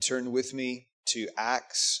turn with me to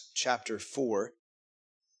Acts chapter 4.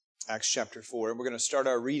 Acts chapter 4. And we're going to start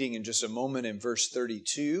our reading in just a moment in verse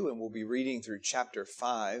 32, and we'll be reading through chapter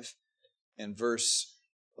 5 and verse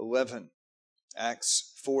 11.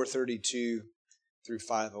 Acts 4:32 through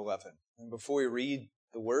 5:11. And before we read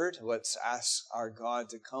the word, let's ask our God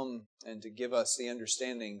to come and to give us the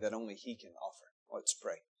understanding that only He can offer. Let's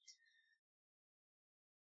pray.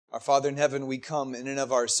 Our Father in heaven, we come in and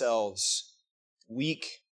of ourselves,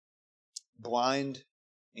 weak, blind,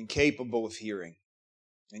 incapable of hearing.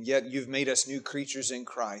 And yet you've made us new creatures in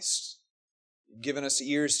Christ. You've given us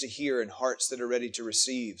ears to hear and hearts that are ready to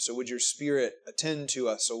receive. So would your Spirit attend to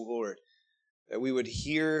us, O Lord, that we would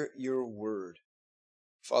hear your word.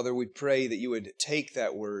 Father, we pray that you would take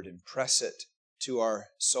that word and press it to our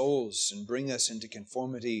souls and bring us into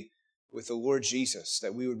conformity with the Lord Jesus,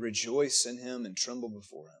 that we would rejoice in Him and tremble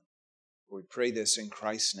before Him. We pray this in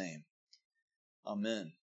Christ's name.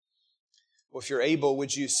 Amen. Well, if you're able,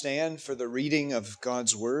 would you stand for the reading of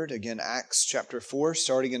God's Word? Again, Acts chapter 4,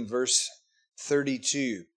 starting in verse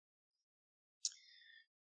 32.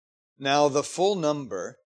 Now the full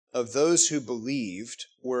number of those who believed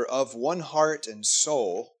were of one heart and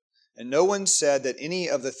soul, and no one said that any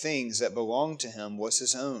of the things that belonged to him was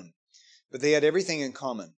his own, but they had everything in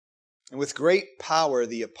common. And with great power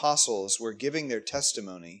the apostles were giving their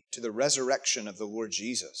testimony to the resurrection of the Lord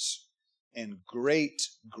Jesus, and great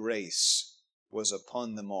grace was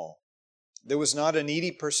upon them all. There was not a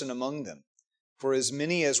needy person among them, for as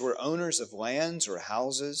many as were owners of lands or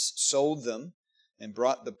houses sold them and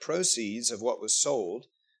brought the proceeds of what was sold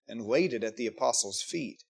and laid it at the apostles'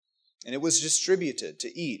 feet. And it was distributed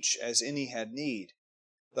to each as any had need.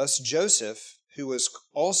 Thus Joseph, who was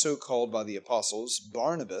also called by the apostles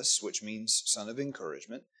Barnabas, which means son of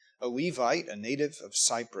encouragement, a Levite, a native of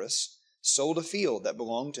Cyprus, sold a field that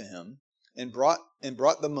belonged to him, and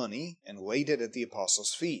brought the money and laid it at the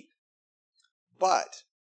apostles' feet. But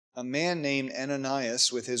a man named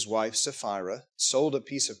Ananias with his wife Sapphira sold a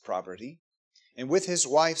piece of property, and with his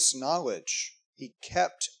wife's knowledge he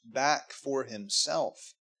kept back for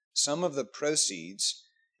himself some of the proceeds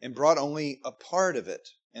and brought only a part of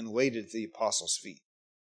it and laid it at the apostles' feet.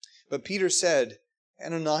 But Peter said,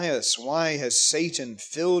 Ananias, why has Satan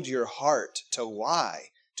filled your heart to lie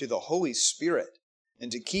to the Holy Spirit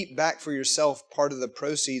and to keep back for yourself part of the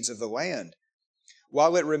proceeds of the land?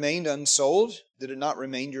 While it remained unsold, did it not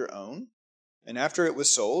remain your own? And after it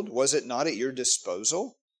was sold, was it not at your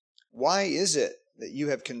disposal? Why is it that you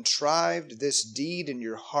have contrived this deed in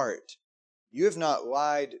your heart? You have not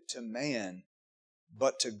lied to man,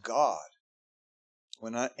 but to God.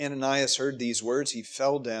 When Ananias heard these words, he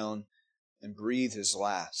fell down and breathed his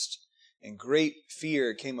last. And great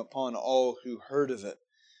fear came upon all who heard of it.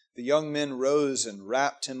 The young men rose and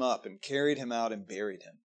wrapped him up and carried him out and buried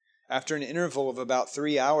him. After an interval of about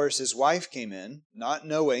 3 hours, his wife came in, not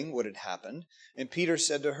knowing what had happened. And Peter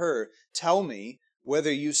said to her, Tell me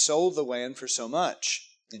whether you sold the land for so much.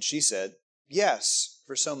 And she said, Yes,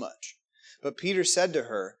 for so much. But Peter said to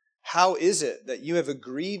her, How is it that you have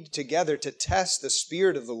agreed together to test the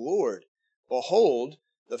Spirit of the Lord? Behold,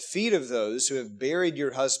 the feet of those who have buried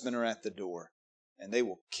your husband are at the door, and they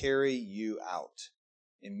will carry you out.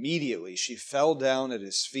 Immediately she fell down at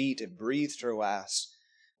his feet and breathed her last.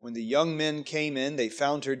 When the young men came in, they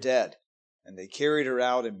found her dead, and they carried her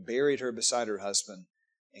out and buried her beside her husband.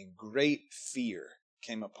 And great fear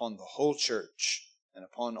came upon the whole church and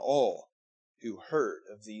upon all who heard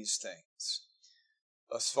of these things.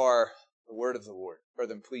 Thus far, the word of the Lord.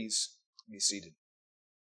 Brethren, please be seated.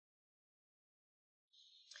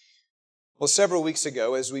 Well, several weeks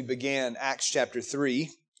ago, as we began Acts chapter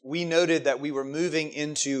 3, we noted that we were moving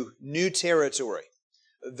into new territory.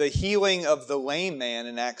 The healing of the lame man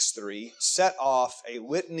in Acts 3 set off a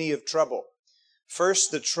litany of trouble. First,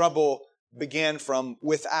 the trouble began from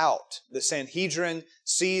without. The Sanhedrin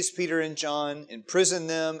seized Peter and John, imprisoned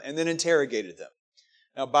them, and then interrogated them.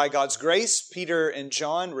 Now, by God's grace, Peter and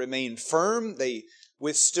John remained firm. They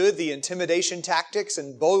withstood the intimidation tactics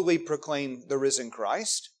and boldly proclaimed the risen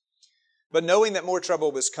Christ. But knowing that more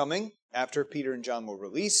trouble was coming, after Peter and John were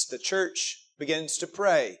released, the church begins to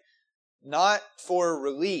pray, not for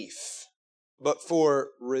relief, but for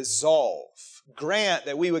resolve. Grant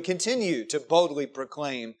that we would continue to boldly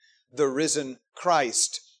proclaim the risen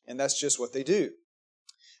Christ. And that's just what they do.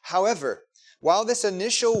 However, while this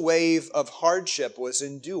initial wave of hardship was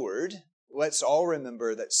endured, let's all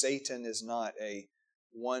remember that Satan is not a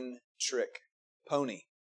one-trick pony.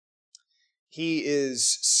 He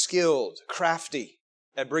is skilled, crafty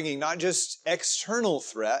at bringing not just external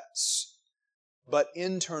threats, but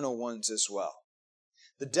internal ones as well.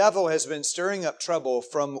 The devil has been stirring up trouble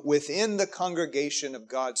from within the congregation of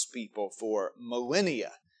God's people for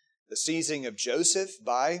millennia. The seizing of Joseph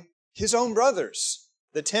by his own brothers,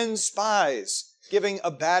 the 10 spies giving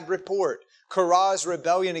a bad report, Korah's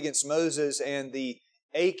rebellion against Moses, and the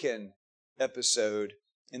Achan episode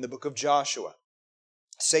in the book of Joshua.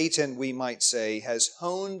 Satan, we might say, has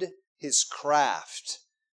honed his craft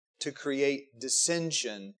to create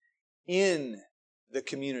dissension in the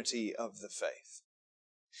community of the faith.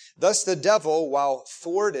 Thus the devil, while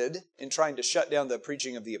thwarted in trying to shut down the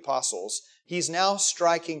preaching of the apostles, he's now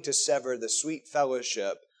striking to sever the sweet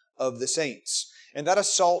fellowship of the saints. And that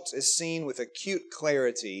assault is seen with acute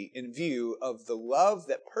clarity in view of the love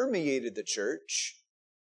that permeated the church,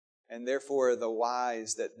 and therefore the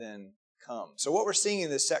lies that then come. So what we're seeing in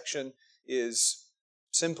this section is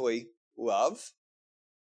simply love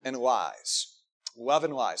and lies. Love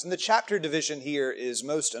and lies. And the chapter division here is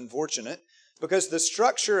most unfortunate because the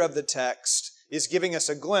structure of the text is giving us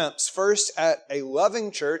a glimpse first at a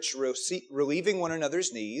loving church relieving one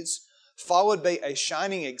another's needs, followed by a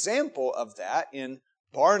shining example of that in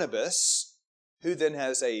Barnabas, who then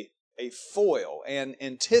has a foil, an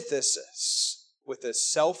antithesis with the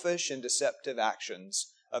selfish and deceptive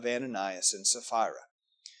actions of Ananias and Sapphira.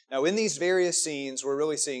 Now, in these various scenes, we're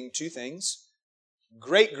really seeing two things: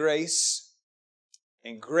 great grace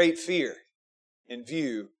and great fear in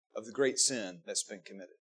view of the great sin that's been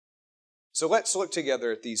committed. So let's look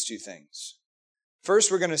together at these two things.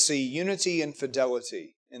 First, we're going to see unity and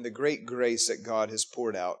fidelity in the great grace that God has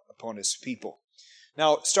poured out upon His people.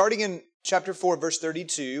 Now, starting in chapter 4, verse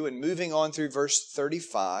 32, and moving on through verse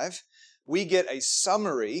 35, we get a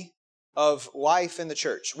summary of life in the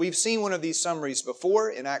church. We've seen one of these summaries before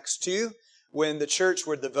in Acts 2, when the church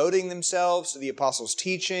were devoting themselves to the apostles'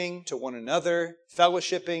 teaching, to one another,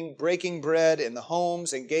 fellowshipping, breaking bread in the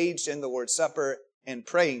homes, engaged in the Lord's Supper, and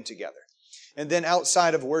praying together. And then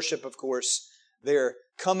outside of worship, of course, they're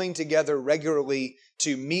coming together regularly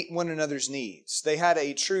to meet one another's needs. They had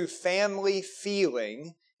a true family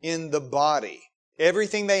feeling in the body.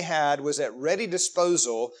 Everything they had was at ready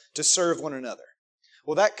disposal to serve one another.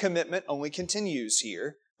 Well, that commitment only continues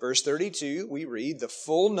here. Verse 32, we read, "The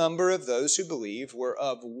full number of those who believed were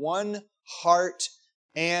of one heart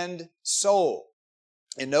and soul.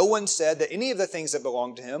 And no one said that any of the things that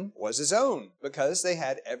belonged to him was his own, because they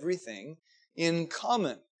had everything in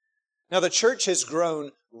common." Now, the church has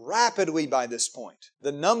grown rapidly by this point.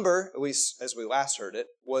 The number, at least as we last heard it,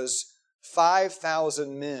 was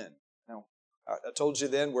 5,000 men. Now, I told you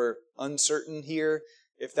then we're uncertain here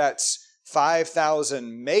if that's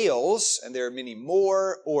 5,000 males, and there are many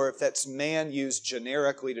more, or if that's man used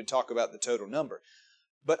generically to talk about the total number.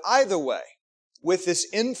 But either way, with this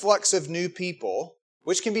influx of new people,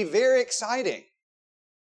 which can be very exciting,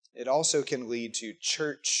 it also can lead to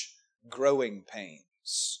church growing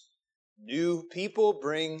pains. New people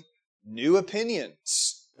bring new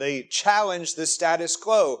opinions. They challenge the status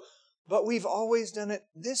quo, but we've always done it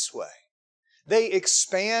this way. They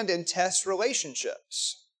expand and test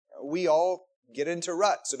relationships. We all get into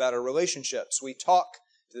ruts about our relationships. We talk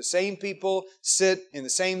to the same people, sit in the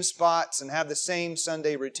same spots, and have the same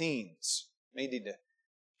Sunday routines. May need to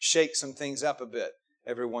shake some things up a bit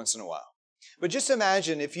every once in a while. But just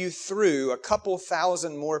imagine if you threw a couple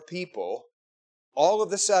thousand more people, all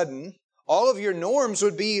of a sudden, all of your norms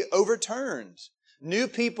would be overturned. New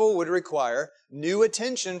people would require new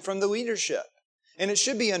attention from the leadership. And it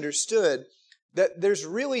should be understood that there's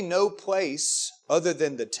really no place other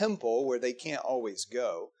than the temple where they can't always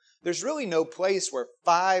go. There's really no place where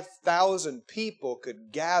 5,000 people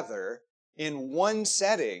could gather in one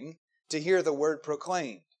setting to hear the word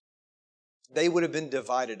proclaimed. They would have been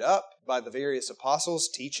divided up by the various apostles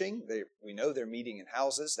teaching. We know they're meeting in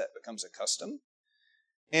houses. That becomes a custom.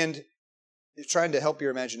 And trying to help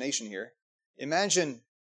your imagination here, imagine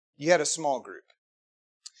you had a small group.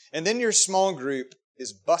 And then your small group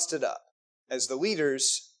is busted up as the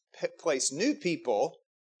leaders place new people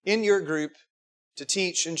in your group to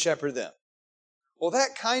teach and shepherd them. Well,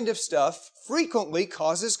 that kind of stuff frequently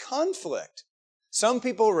causes conflict. Some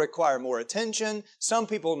people require more attention. Some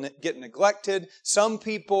people get neglected. Some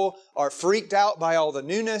people are freaked out by all the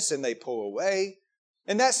newness and they pull away.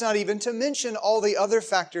 And that's not even to mention all the other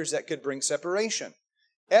factors that could bring separation.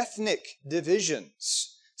 Ethnic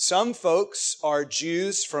divisions. Some folks are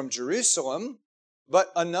Jews from Jerusalem,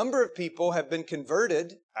 but a number of people have been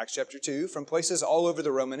converted, Acts chapter 2, from places all over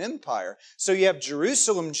the Roman Empire. So you have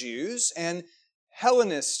Jerusalem Jews and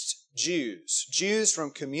Hellenist Jews. Jews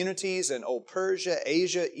from communities in Old Persia,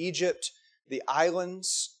 Asia, Egypt, the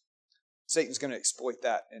islands. Satan's going to exploit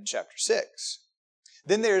that in chapter 6.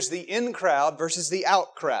 Then there's the in crowd versus the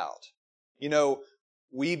out crowd. You know,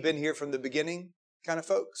 we've been here from the beginning kind of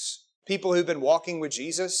folks. People who've been walking with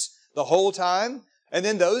Jesus the whole time, and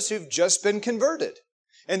then those who've just been converted.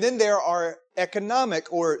 And then there are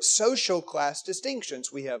economic or social class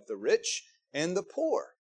distinctions. We have the rich and the poor.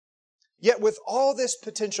 Yet with all this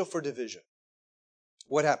potential for division,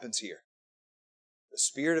 what happens here? The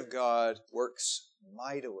Spirit of God works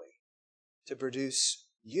mightily to produce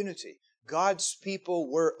unity. God's people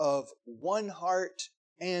were of one heart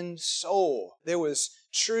and soul. There was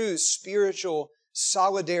true spiritual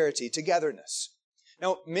solidarity, togetherness.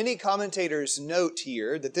 Now, many commentators note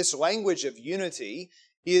here that this language of unity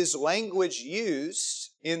is language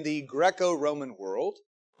used in the Greco-Roman world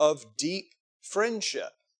of deep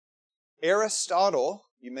friendship. Aristotle,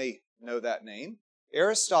 you may know that name,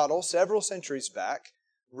 Aristotle, several centuries back,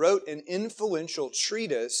 wrote an influential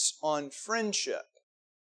treatise on friendship.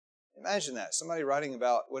 Imagine that, somebody writing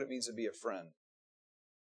about what it means to be a friend.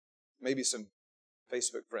 Maybe some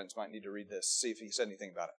Facebook friends might need to read this, see if he said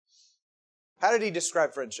anything about it. How did he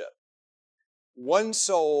describe friendship? One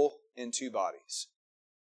soul in two bodies.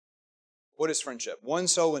 What is friendship? One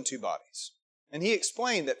soul in two bodies. And he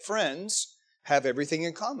explained that friends have everything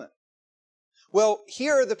in common. Well,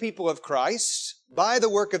 here are the people of Christ, by the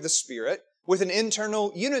work of the Spirit, with an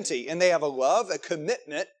internal unity, and they have a love, a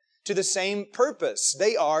commitment to the same purpose.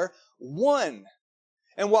 They are one.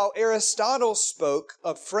 And while Aristotle spoke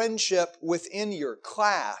of friendship within your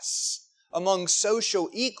class, among social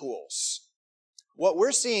equals, what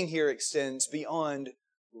we're seeing here extends beyond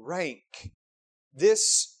rank.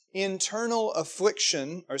 This internal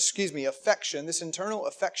affection, this internal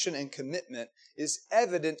affection and commitment is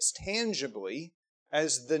evidenced tangibly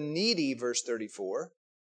as the needy, verse 34,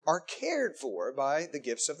 are cared for by the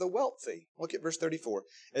gifts of the wealthy. Look at verse 34.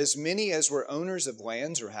 As many as were owners of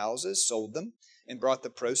lands or houses sold them and brought the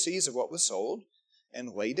proceeds of what was sold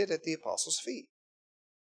and laid it at the apostles' feet.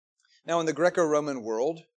 Now, in the Greco-Roman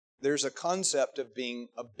world, there's a concept of being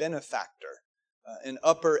a benefactor. An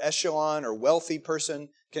upper echelon or wealthy person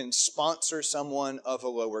can sponsor someone of a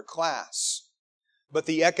lower class. But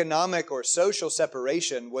the economic or social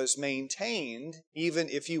separation was maintained even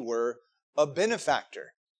if you were a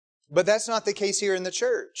benefactor. But that's not the case here in the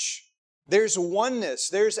church. There's oneness.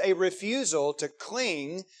 There's a refusal to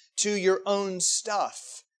cling to your own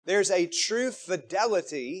stuff. There's a true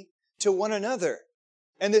fidelity to one another.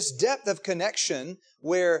 And this depth of connection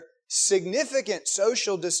where significant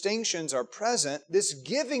social distinctions are present, this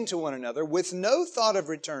giving to one another with no thought of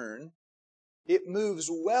return, it moves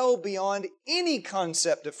well beyond any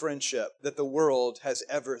concept of friendship that the world has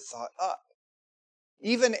ever thought up.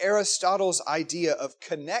 Even Aristotle's idea of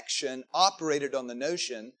connection operated on the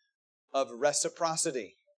notion of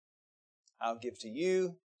reciprocity. I'll give to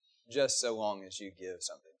you just so long as you give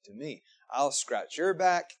something to me. I'll scratch your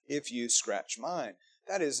back if you scratch mine.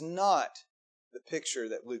 That is not the picture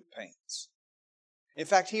that Luke paints. In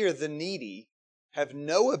fact, here the needy have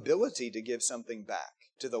no ability to give something back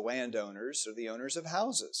to the landowners or the owners of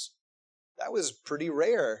houses. That was pretty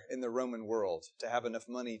rare in the Roman world to have enough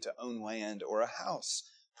money to own land or a house.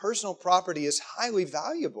 Personal property is highly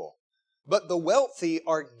valuable, but the wealthy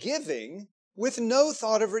are giving with no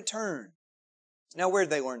thought of return. Now, where did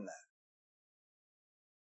they learn that?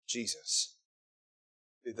 Jesus,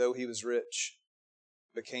 who though he was rich,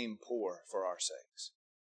 became poor for our sakes,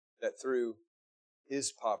 that through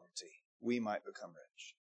his poverty we might become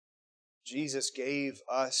rich. Jesus gave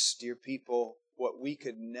us, dear people, what we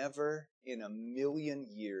could never in a million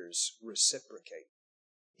years reciprocate.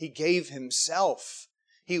 He gave himself.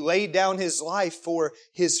 He laid down his life for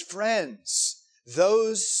his friends,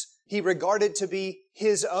 those he regarded to be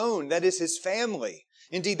his own, that is his family.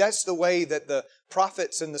 Indeed, that's the way that the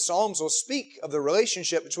prophets and the Psalms will speak of the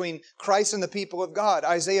relationship between Christ and the people of God.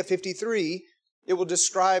 Isaiah 53, it will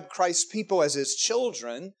describe Christ's people as his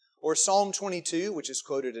children, or Psalm 22, which is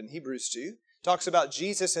quoted in Hebrews 2, talks about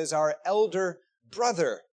Jesus as our elder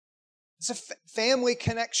brother. It's a family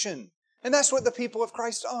connection. And that's what the people of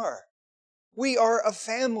Christ are. We are a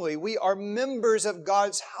family. We are members of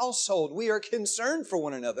God's household. We are concerned for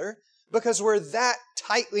one another because we're that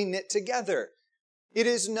tightly knit together. It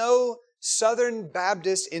is no Southern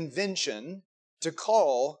Baptist invention to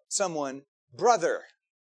call someone brother.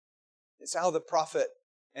 It's how the prophet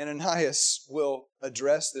Ananias will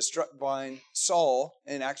address the struck blind Saul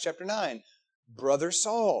in Acts chapter 9. Brother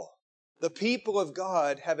Saul. The people of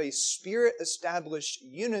God have a Spirit-established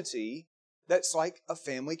unity that's like a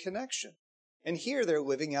family connection. And here they're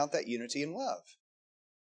living out that unity in love.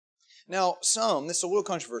 Now, this is a little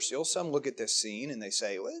controversial, some look at this scene and they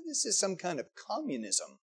say, well, this is some kind of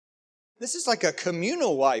communism. This is like a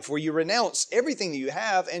communal life where you renounce everything that you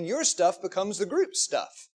have and your stuff becomes the group's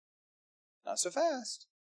stuff. Not so fast.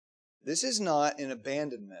 This is not an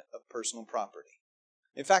abandonment of personal property.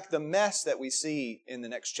 In fact, the mess that we see in the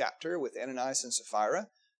next chapter with Ananias and Sapphira,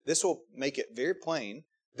 this will make it very plain.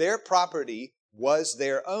 Their property was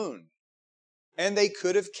their own, and they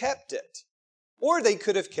could have kept it. Or they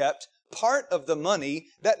could have kept part of the money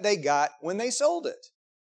that they got when they sold it.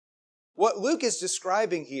 What Luke is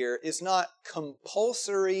describing here is not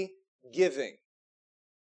compulsory giving.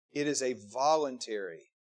 It is a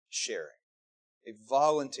voluntary sharing. A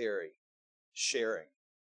voluntary sharing.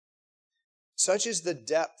 Such is the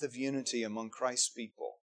depth of unity among Christ's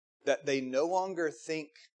people that they no longer think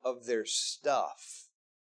of their stuff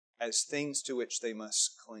as things to which they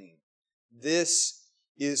must cling. This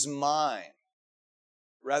is mine.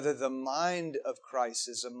 Rather, the mind of Christ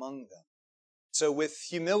is among them. So with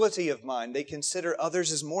humility of mind, they consider others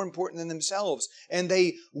as more important than themselves, and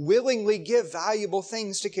they willingly give valuable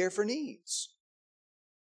things to care for needs.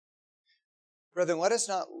 Brethren, let us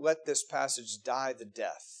not let this passage die the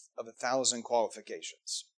death of 1,000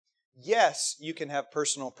 qualifications. Yes, you can have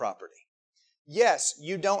personal property. Yes,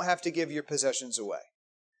 you don't have to give your possessions away.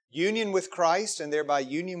 Union with Christ and thereby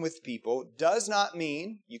union with people does not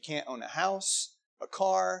mean you can't own a house, a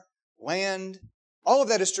car, land. All of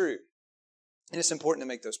that is true. And it's important to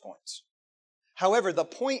make those points. However, the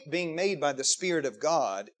point being made by the Spirit of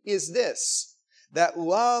God is this, that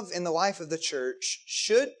love in the life of the church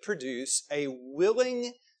should produce a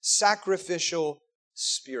willing, sacrificial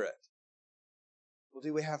spirit. Well,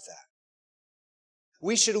 do we have that?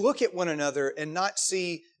 We should look at one another and not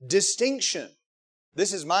see distinction.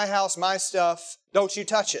 This is my house, my stuff. Don't you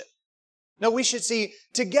touch it. No, we should see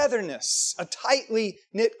togetherness, a tightly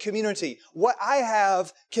knit community. What I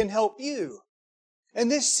have can help you. And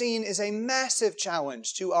this scene is a massive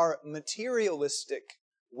challenge to our materialistic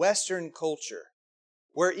Western culture,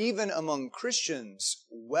 where even among Christians,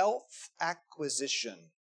 wealth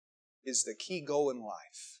acquisition is the key goal in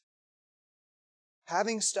life.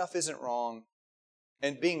 Having stuff isn't wrong,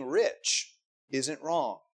 and being rich isn't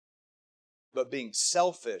wrong, but being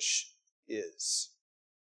selfish is.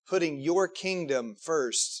 Putting your kingdom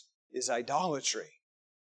first is idolatry.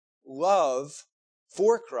 Love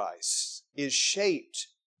for Christ is shaped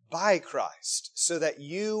by Christ so that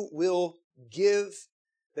you will give,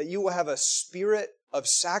 that you will have a spirit of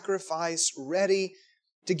sacrifice ready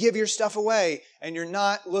to give your stuff away, and you're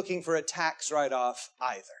not looking for a tax write-off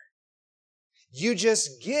either. You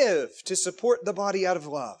just give to support the body out of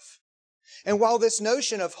love. And while this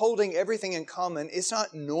notion of holding everything in common is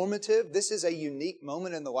not normative, this is a unique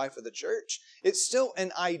moment in the life of the church, it's still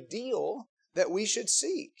an ideal that we should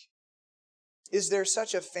seek. Is there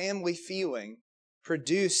such a family feeling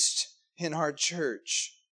produced in our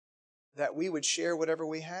church that we would share whatever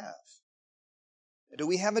we have? Do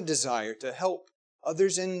we have a desire to help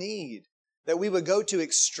others in need? That we would go to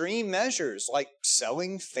extreme measures like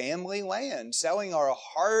selling family land, selling our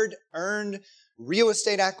hard-earned real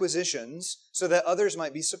estate acquisitions so that others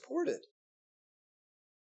might be supported?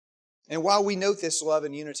 And while we note this love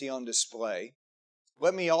and unity on display,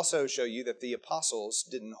 let me also show you that the apostles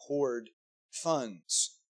didn't hoard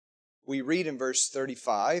funds. We read in verse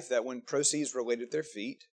 35 that when proceeds were laid at their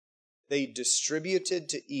feet, they distributed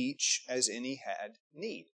to each as any had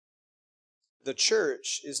need. The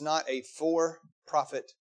church is not a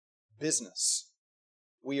for-profit business.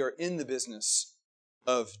 We are in the business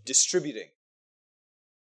of distributing.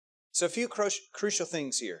 So a few crucial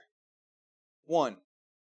things here. One,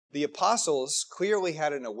 the apostles clearly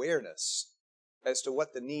had an awareness as to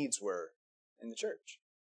what the needs were in the church.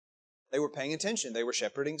 They were paying attention. They were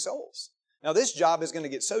shepherding souls. Now, this job is going to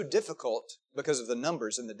get so difficult because of the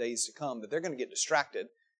numbers in the days to come that they're going to get distracted,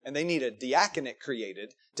 and they need a diaconate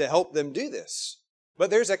created to help them do this. But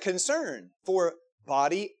there's a concern for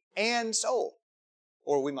body and soul.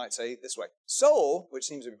 Or we might say it this way, soul, which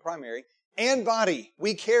seems to be primary, and body.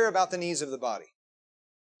 We care about the needs of the body.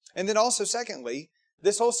 And then also, secondly,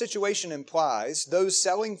 this whole situation implies those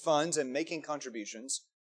selling funds and making contributions.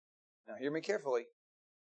 Now, hear me carefully.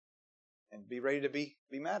 And be ready to be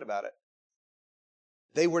mad about it.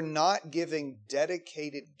 They were not giving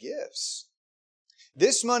dedicated gifts.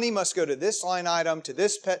 This money must go to this line item, to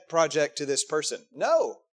this pet project, to this person.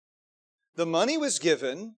 No. The money was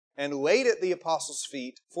given and laid at the apostles'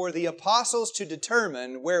 feet for the apostles to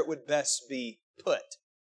determine where it would best be put.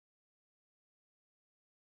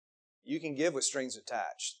 You can give with strings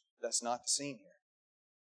attached. That's not the scene here.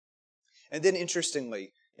 And then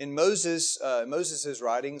interestingly, in Moses'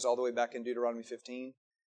 writings, all the way back in Deuteronomy 15,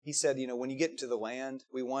 He said, when you get into the land,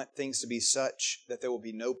 we want things to be such that there will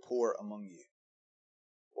be no poor among you.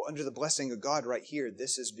 Well, under the blessing of God right here,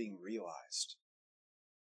 this is being realized.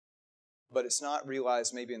 But it's not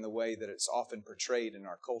realized maybe in the way that it's often portrayed in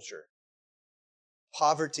our culture.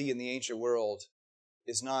 Poverty in the ancient world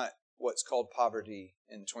is not what's called poverty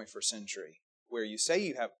in the 21st century, where you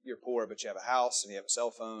say you're poor, but you have a house and you have a cell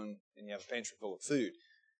phone and you have a pantry full of food.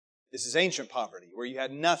 This is ancient poverty, where you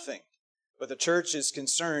had nothing, but the church is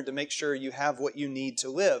concerned to make sure you have what you need to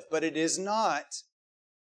live. But it is not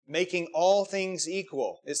making all things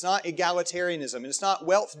equal. It's not egalitarianism. It's not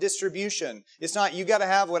wealth distribution. It's not you got to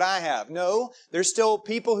have what I have. No, there's still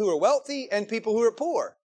people who are wealthy and people who are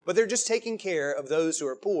poor. But they're just taking care of those who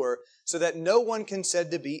are poor so that no one can said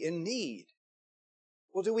to be in need.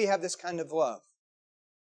 Well, do we have this kind of love?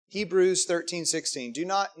 Hebrews 13:16, do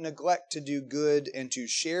not neglect to do good and to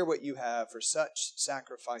share what you have, for such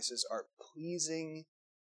sacrifices are pleasing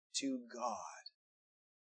to God.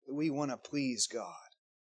 We want to please God.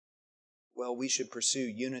 Well, we should pursue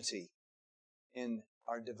unity in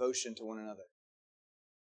our devotion to one another.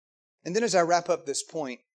 And then as I wrap up this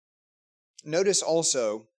point, notice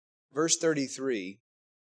also verse 33,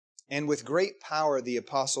 and with great power the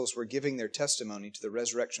apostles were giving their testimony to the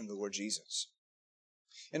resurrection of the Lord Jesus.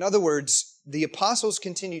 In other words, the apostles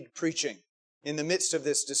continued preaching in the midst of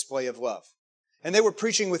this display of love. And they were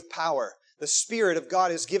preaching with power. The Spirit of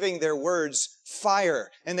God is giving their words fire.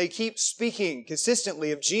 And they keep speaking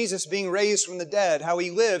consistently of Jesus being raised from the dead, how He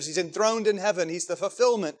lives. He's enthroned in heaven. He's the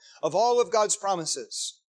fulfillment of all of God's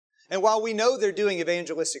promises. And while we know they're doing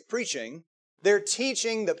evangelistic preaching, they're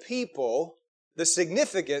teaching the people the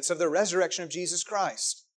significance of the resurrection of Jesus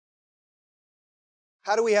Christ.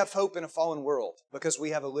 How do we have hope in a fallen world? Because we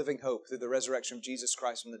have a living hope through the resurrection of Jesus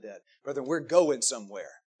Christ from the dead. Brethren, we're going somewhere,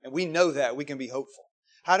 and we know that. We can be hopeful.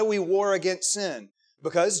 How do we war against sin?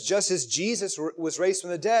 Because just as Jesus was raised from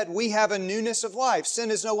the dead, we have a newness of life. Sin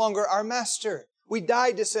is no longer our master. We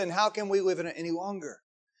died to sin. How can we live in it any longer?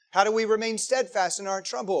 How do we remain steadfast in our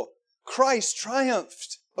trouble? Christ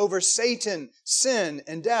triumphed over Satan, sin,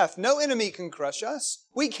 and death. No enemy can crush us.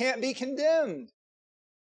 We can't be condemned.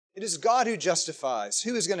 It is God who justifies.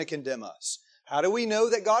 Who is going to condemn us? How do we know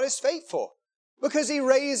that God is faithful? Because He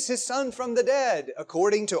raised His Son from the dead,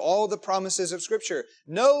 according to all the promises of Scripture.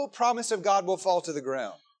 No promise of God will fall to the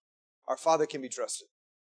ground. Our Father can be trusted.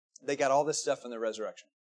 They got all this stuff from the resurrection.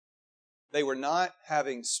 They were not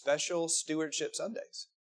having special stewardship Sundays.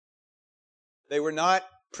 They were not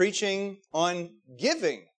preaching on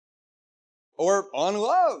giving or on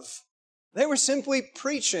love. They were simply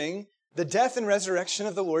preaching the death and resurrection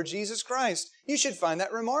of the Lord Jesus Christ. You should find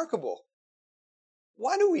that remarkable.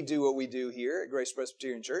 Why do we do what we do here at Grace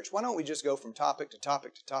Presbyterian Church? Why don't we just go from topic to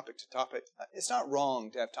topic to topic to topic? It's not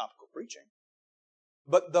wrong to have topical preaching.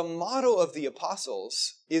 But the model of the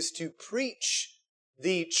apostles is to preach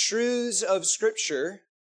the truths of Scripture,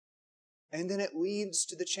 and then it leads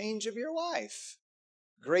to the change of your life.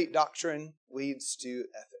 Great doctrine leads to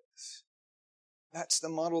ethics. That's the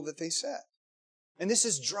model that they set. And this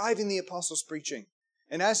is driving the apostles' preaching.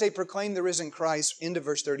 And as they proclaimed the risen Christ, into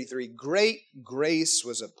verse 33, great grace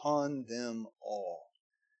was upon them all.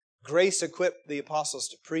 Grace equipped the apostles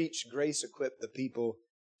to preach. Grace equipped the people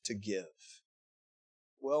to give.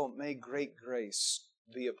 Well, may great grace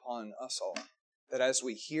be upon us all, that as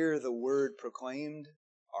we hear the word proclaimed,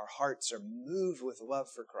 our hearts are moved with love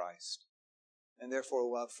for Christ, and therefore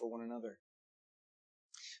love for one another.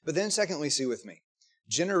 But then secondly, see with me,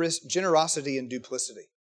 generosity and duplicity.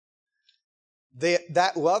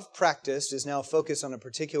 That love practice is now focused on a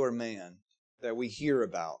particular man that we hear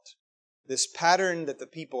about. This pattern that the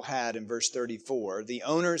people had in verse 34, the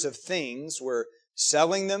owners of things were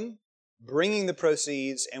selling them, bringing the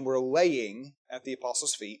proceeds, and were laying at the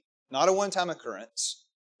apostles' feet. Not a one-time occurrence.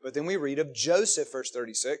 But then we read of Joseph, verse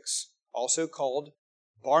 36, also called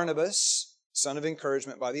Barnabas, son of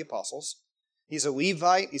encouragement by the apostles. He's a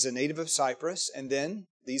Levite, he's a native of Cyprus, and then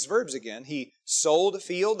these verbs again. He sold a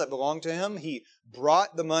field that belonged to him, he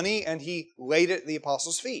brought the money, and he laid it at the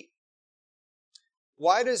apostles' feet.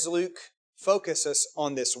 Why does Luke focus us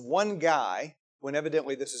on this one guy when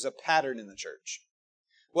evidently this is a pattern in the church?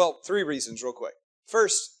 Well, 3 reasons real quick.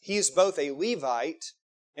 First, he is both a Levite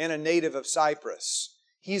and a native of Cyprus.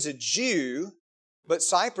 He's a Jew, but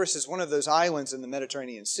Cyprus is one of those islands in the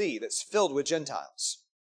Mediterranean Sea that's filled with Gentiles.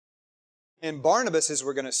 And Barnabas, as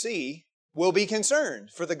we're going to see, will be concerned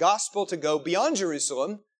for the gospel to go beyond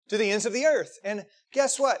Jerusalem to the ends of the earth. And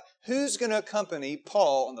guess what? Who's going to accompany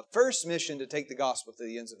Paul on the first mission to take the gospel to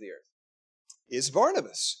the ends of the earth? Is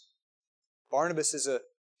Barnabas. Barnabas is a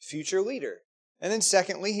future leader. And then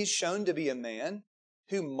secondly, he's shown to be a man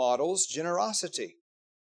who models generosity.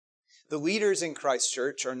 The leaders in Christ's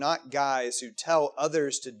church are not guys who tell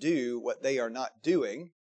others to do what they are not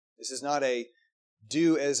doing. This is not a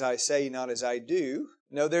do as I say, not as I do.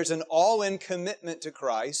 No, there's an all-in commitment to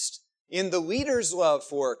Christ in the leaders' love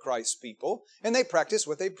for Christ's people, and they practice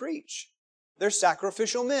what they preach. They're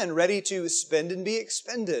sacrificial men, ready to spend and be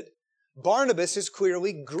expended. Barnabas is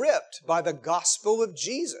clearly gripped by the gospel of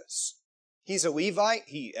Jesus. He's a Levite.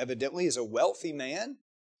 He evidently is a wealthy man.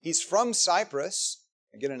 He's from Cyprus,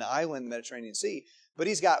 again an island in the Mediterranean Sea, but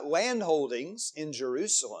he's got land holdings in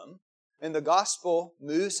Jerusalem, and the gospel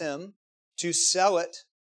moves him to sell it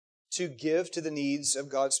to give to the needs of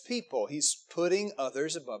God's people. He's putting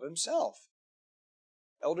others above himself.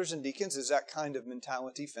 Elders and deacons, is that kind of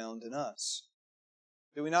mentality found in us?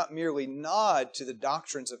 Do we not merely nod to the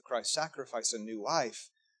doctrines of Christ's sacrifice and new life,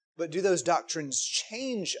 but do those doctrines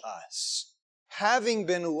change us? Having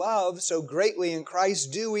been loved so greatly in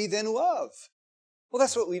Christ, do we then love? Well,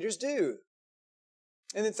 that's what leaders do.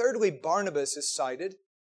 And then thirdly, Barnabas is cited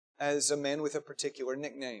as a man with a particular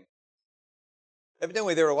nickname.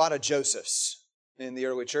 Evidently, there were a lot of Josephs in the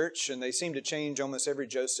early church, and they seem to change almost every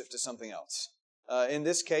Joseph to something else. In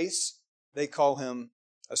this case, they call him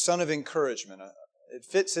a son of encouragement. It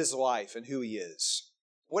fits his life and who he is.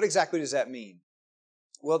 What exactly does that mean?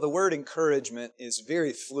 Well, the word encouragement is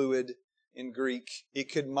very fluid in Greek.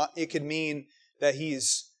 It could mean that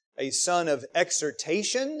he's a son of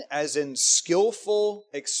exhortation, as in skillful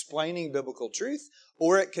explaining biblical truth,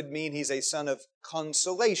 or it could mean he's a son of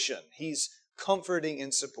consolation. He's comforting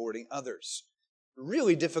and supporting others.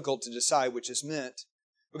 Really difficult to decide which is meant,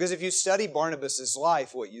 because if you study Barnabas'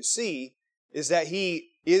 life, what you see is that he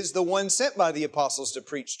is the one sent by the apostles to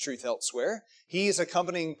preach truth elsewhere. He is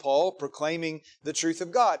accompanying Paul, proclaiming the truth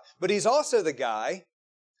of God. But he's also the guy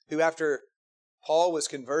who, after Paul was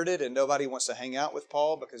converted and nobody wants to hang out with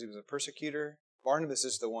Paul because he was a persecutor, Barnabas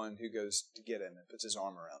is the one who goes to get him and puts his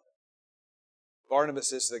arm around him.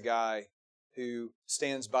 Barnabas is the guy who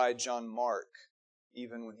stands by John Mark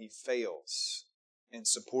even when he fails and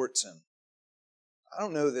supports him. I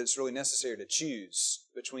don't know that it's really necessary to choose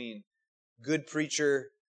between good preacher,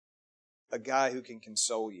 a guy who can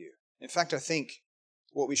console you. In fact, I think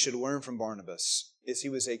what we should learn from Barnabas is he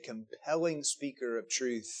was a compelling speaker of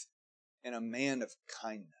truth and a man of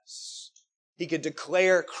kindness. He could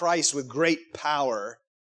declare Christ with great power,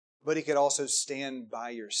 but he could also stand by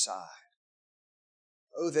your side.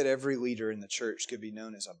 Oh, that every leader in the church could be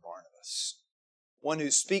known as a Barnabas. One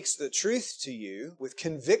who speaks the truth to you with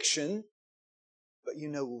conviction, but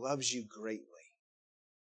loves you greatly.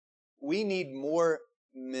 We need more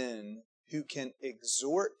men who can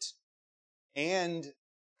exhort and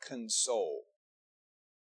console.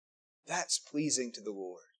 That's pleasing to the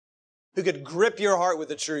Lord. Who could grip your heart with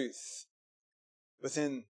the truth, but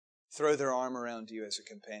then throw their arm around you as a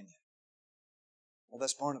companion. Well,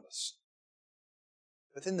 that's Barnabas.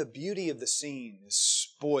 But then the beauty of the scene is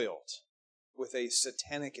spoiled with a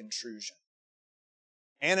satanic intrusion.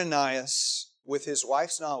 Ananias, with his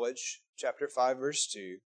wife's knowledge, chapter 5, verse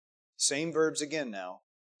 2, same verbs again now,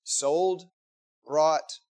 sold,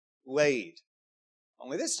 brought, laid.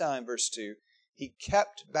 Only this time, verse 2, he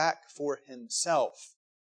kept back for himself.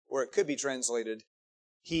 Or it could be translated,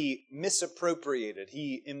 he misappropriated,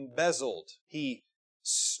 he embezzled, he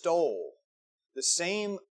stole. The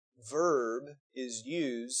same verb is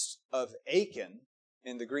used of Achan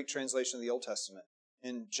in the Greek translation of the Old Testament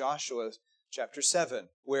in Joshua chapter 7,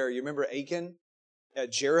 where you remember Achan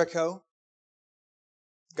at Jericho?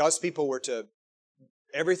 God's people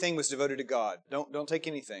everything was devoted to God. Don't take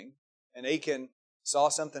anything. And Achan saw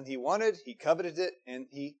something he wanted, he coveted it, and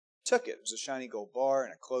he took it. It was a shiny gold bar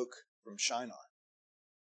and a cloak from Shinar.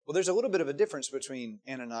 Well, there's a little bit of a difference between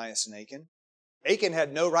Ananias and Achan. Achan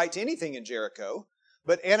had no right to anything in Jericho,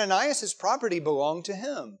 but Ananias' property belonged to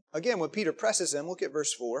him. Again, when Peter presses him, look at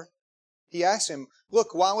verse 4. He asks him,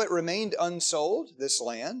 look, while it remained unsold, this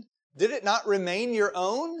land, did it not remain your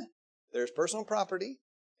own? There's personal property.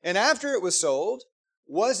 And after it was sold,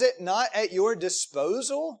 was it not at your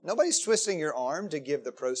disposal? Nobody's twisting your arm to give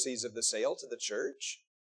the proceeds of the sale to the church.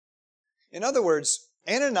 In other words,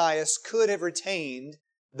 Ananias could have retained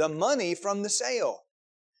the money from the sale.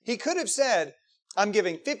 He could have said, I'm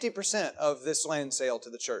giving 50% of this land sale to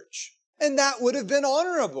the church. And that would have been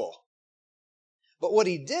honorable. But what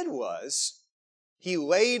he did was, he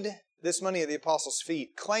laid this money at the apostles'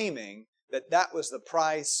 feet, claiming that that was the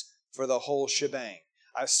price for the whole shebang.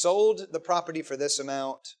 I sold the property for this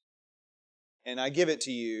amount, and I give it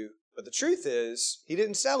to you. But the truth is, he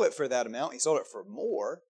didn't sell it for that amount. He sold it for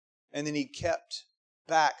more, and then he kept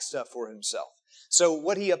back stuff for himself. So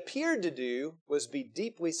what he appeared to do was be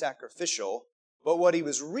deeply sacrificial, but what he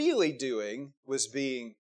was really doing was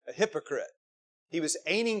being a hypocrite. He was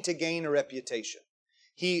aiming to gain a reputation.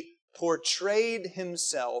 He portrayed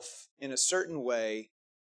himself in a certain way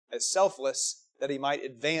as selfless that he might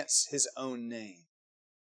advance his own name.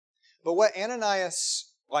 But what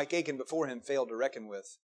Ananias, like Achan before him, failed to reckon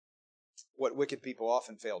with, what wicked people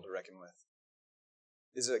often fail to reckon with,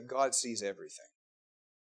 is that God sees everything.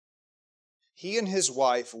 He and his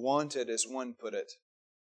wife wanted, as one put it,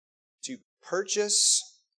 to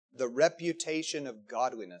purchase the reputation of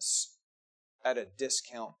godliness at a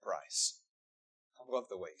discount price. I love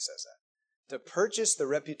the way he says that. To purchase the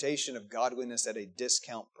reputation of godliness at a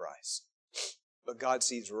discount price. But God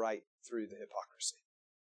sees right through the hypocrisy.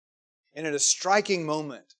 And at a striking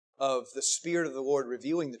moment of the Spirit of the Lord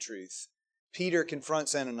revealing the truth, Peter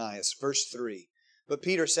confronts Ananias. Verse 3. But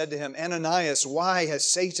Peter said to him, Ananias, why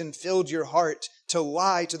has Satan filled your heart to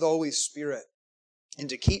lie to the Holy Spirit and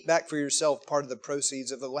to keep back for yourself part of the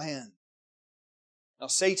proceeds of the land? Now,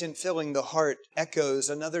 Satan filling the heart echoes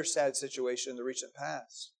another sad situation in the recent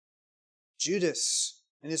past. Judas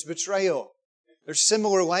and his betrayal. There's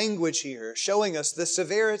similar language here showing us the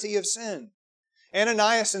severity of sin.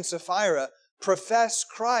 Ananias and Sapphira profess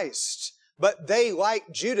Christ, but they,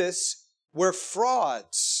 like Judas, were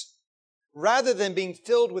frauds. Rather than being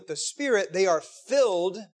filled with the Spirit, they are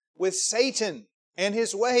filled with Satan and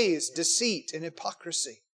his ways, deceit and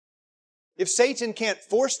hypocrisy. If Satan can't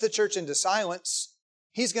force the church into silence,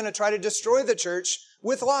 he's going to try to destroy the church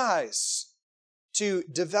with lies, to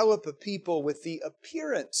develop a people with the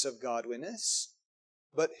appearance of godliness,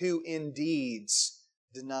 but who in deeds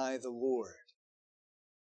deny the Lord.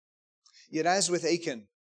 Yet as with Achan,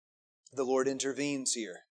 the Lord intervenes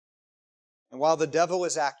here. And while the devil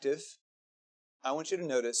is active, I want you to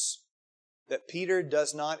notice that Peter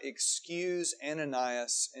does not excuse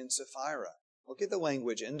Ananias and Sapphira. Look at the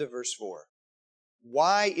language, end of verse 4.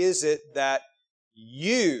 Why is it that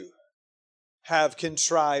you have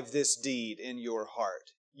contrived this deed in your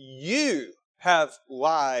heart? You have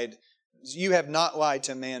lied. You have not lied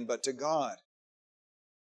to man, but to God.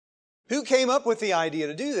 Who came up with the idea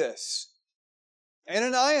to do this?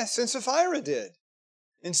 Ananias and Sapphira did.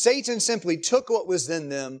 And Satan simply took what was in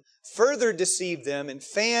them, further deceived them, and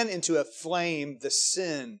fanned into a flame the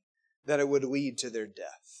sin that it would lead to their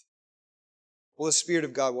death. Well, the Spirit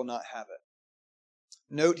of God will not have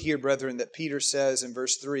it. Note here, brethren, that Peter says in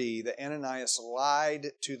verse 3 that Ananias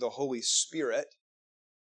lied to the Holy Spirit.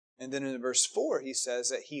 And then in verse 4 he says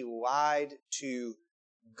that he lied to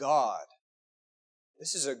God.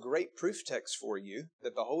 This is a great proof text for you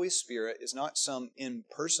that the Holy Spirit is not some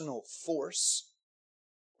impersonal force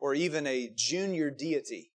or even a junior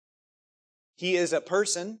deity. He is a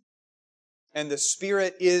person, and the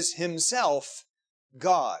Spirit is Himself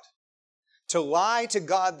God. To lie to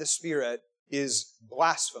God the Spirit is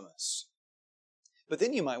blasphemous. But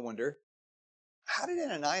then you might wonder, how did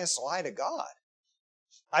Ananias lie to God?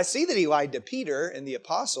 I see that he lied to Peter and the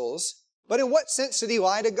apostles, but in what sense did he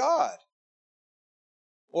lie to God?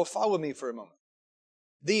 Well, follow me for a moment.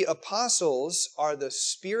 The apostles are the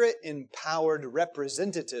Spirit-empowered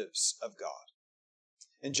representatives of God.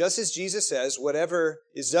 And just as Jesus says, whatever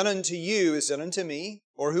is done unto you is done unto me,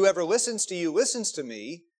 or whoever listens to you listens to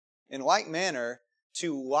me, in like manner,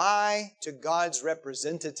 to lie to God's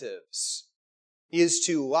representatives is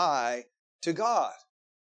to lie to God.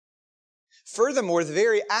 Furthermore, the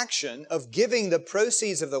very action of giving the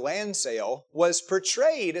proceeds of the land sale was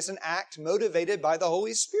portrayed as an act motivated by the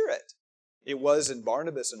Holy Spirit. It was in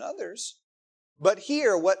Barnabas and others. But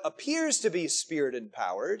here, what appears to be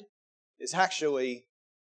Spirit-empowered is actually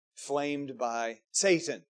flamed by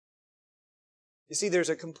Satan. You see, there's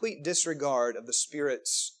a complete disregard of the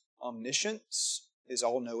Spirit's omniscience, His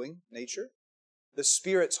all-knowing nature, the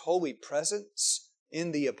Spirit's holy presence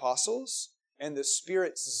in the apostles, and the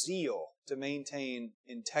Spirit's zeal to maintain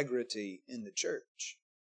integrity in the church.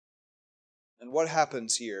 And what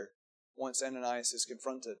happens here once Ananias is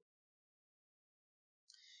confronted?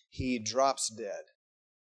 He drops dead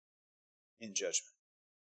in judgment.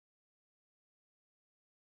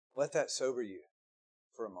 Let that sober you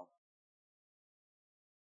for a moment.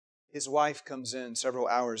 His wife comes in several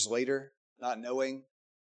hours later, not knowing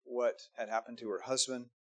what had happened to her husband.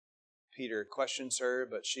 Peter questions her,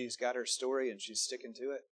 but she's got her story and she's sticking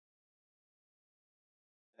to it.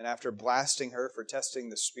 And after blasting her for testing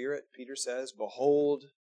the Spirit, Peter says, "Behold,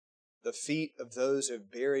 the feet of those who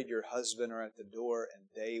have buried your husband are at the door, and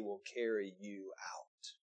they will carry you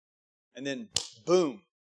out." And then, boom,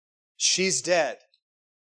 she's dead.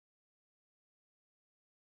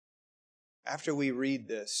 After we read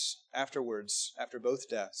this, afterwards, after both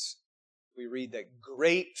deaths, we read that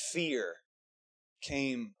great fear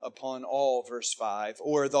came upon all, verse 5,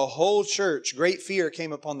 or the whole church. Great fear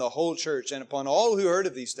came upon the whole church and upon all who heard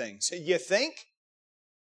of these things. You think?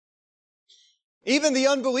 Even the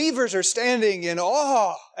unbelievers are standing in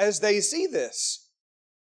awe as they see this.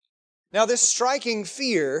 Now, this striking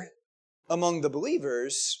fear among the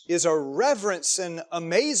believers is a reverence and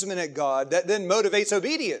amazement at God that then motivates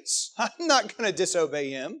obedience. I'm not going to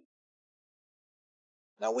disobey Him.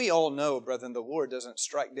 Now, we all know, brethren, the Lord doesn't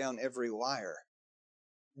strike down every liar.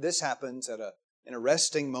 This happens at an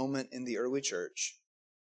arresting moment in the early church.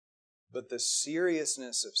 But the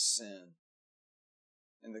seriousness of sin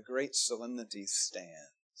and the great solemnity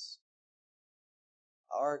stands.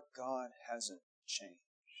 Our God hasn't changed.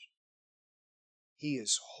 He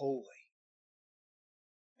is holy.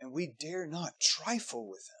 And we dare not trifle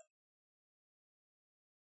with Him.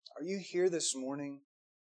 Are you here this morning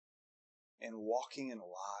and walking in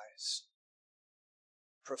lies?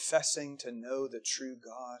 Professing to know the true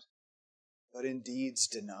God, but in deeds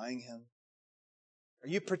denying Him? Are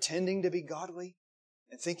you pretending to be godly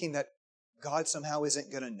and thinking that God somehow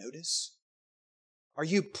isn't going to notice? Are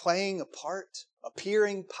you playing a part,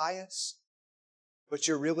 appearing pious, but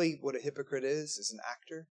you're really what a hypocrite is an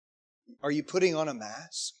actor? Are you putting on a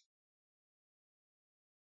mask?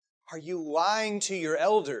 Are you lying to your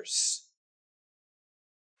elders?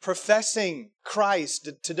 Professing Christ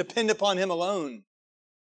to depend upon Him alone,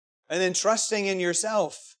 and then trusting in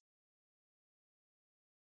yourself?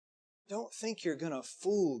 Don't think you're going to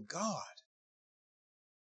fool God.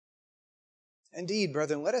 Indeed,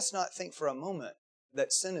 brethren, let us not think for a moment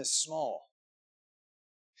that sin is small.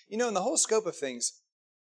 You know, in the whole scope of things,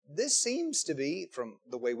 this seems to be, from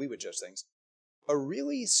the way we would judge things, a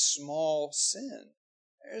really small sin.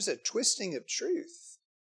 There's a twisting of truth.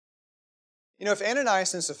 You know, if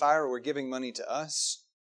Ananias and Sapphira were giving money to us,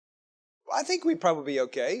 well, I think we'd probably be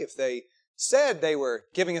okay if they said they were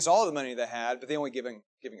giving us all the money they had, but they only giving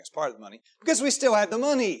us part of the money, because we still had the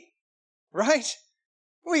money, right?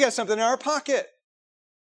 We got something in our pocket.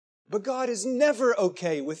 But God is never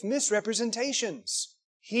okay with misrepresentations.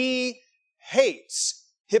 He hates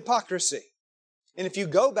hypocrisy. And if you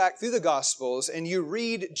go back through the Gospels and you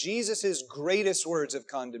read Jesus' greatest words of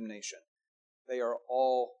condemnation, they are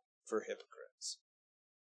all for hypocrites.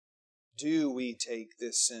 Do we take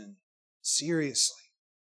this sin seriously?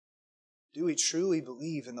 Do we truly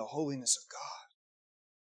believe in the holiness of God?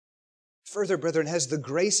 Further, brethren, has the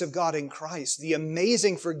grace of God in Christ, the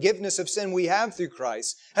amazing forgiveness of sin we have through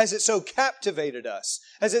Christ, has it so captivated us?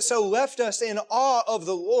 Has it so left us in awe of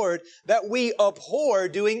the Lord that we abhor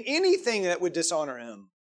doing anything that would dishonor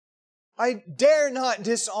Him? I dare not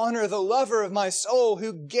dishonor the lover of my soul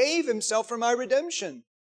who gave Himself for my redemption.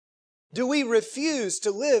 Do we refuse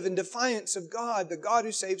to live in defiance of God, the God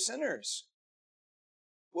who saves sinners?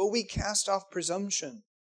 Will we cast off presumption?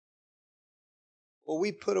 Will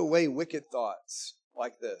we put away wicked thoughts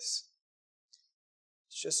like this?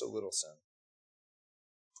 It's just a little sin.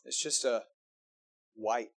 It's just a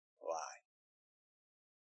white lie.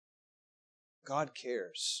 God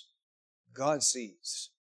cares. God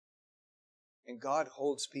sees. And God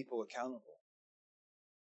holds people accountable.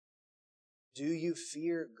 Do you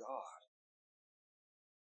fear God?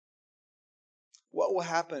 What will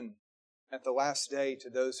happen at the last day to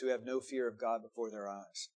those who have no fear of God before their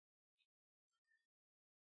eyes?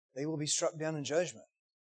 They will be struck down in judgment.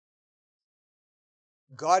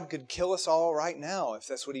 God could kill us all right now if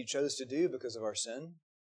that's what He chose to do because of our sin.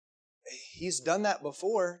 He's done that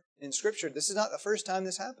before in Scripture. This is not the first time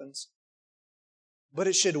this happens. But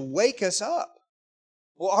it should wake us up.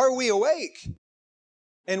 Well, are we awake?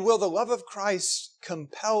 And will the love of Christ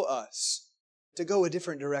compel us to go a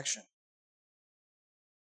different direction?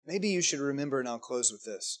 Maybe you should remember, and I'll close with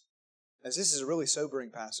this, as this is a really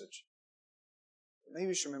sobering passage. Maybe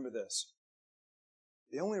you should remember this.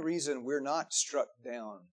 The only reason we're not struck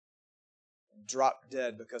down, dropped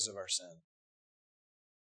dead because of our sin,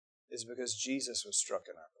 is because Jesus was struck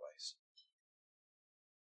in our place.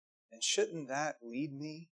 And shouldn't that lead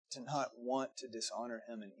me to not want to dishonor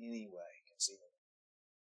Him in any way conceivable?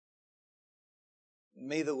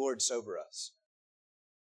 May the Lord sober us.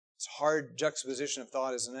 It's a hard juxtaposition of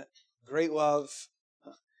thought, isn't it? Great love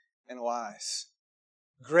and lies.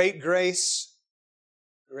 Great grace,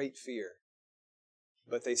 great fear.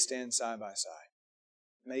 But they stand side by side.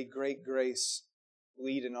 May great grace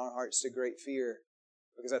lead in our hearts to great fear,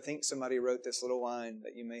 because I think somebody wrote this little line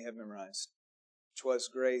that you may have memorized. "'Twas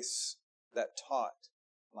grace that taught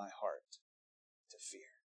my heart to fear."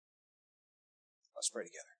 Let's pray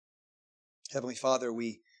together. Heavenly Father,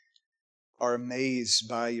 we are amazed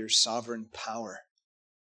by your sovereign power.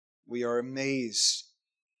 We are amazed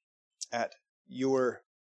at your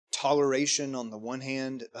toleration on the one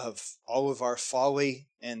hand of all of our folly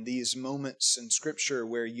and these moments in Scripture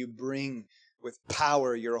where you bring with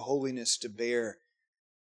power your holiness to bear,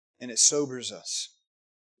 and it sobers us.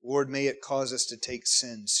 Lord, may it cause us to take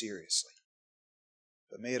sin seriously,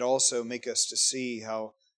 but may it also make us to see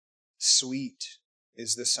how sweet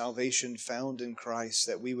is the salvation found in Christ,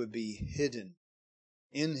 that we would be hidden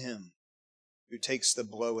in Him who takes the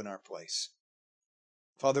blow in our place.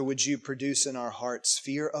 Father, would you produce in our hearts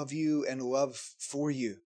fear of you and love for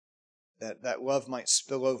you, that love might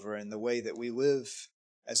spill over in the way that we live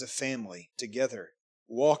as a family together,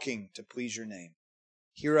 walking to please your name.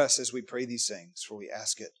 Hear us as we pray these things, for we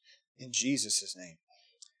ask it in Jesus' name.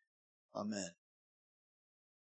 Amen.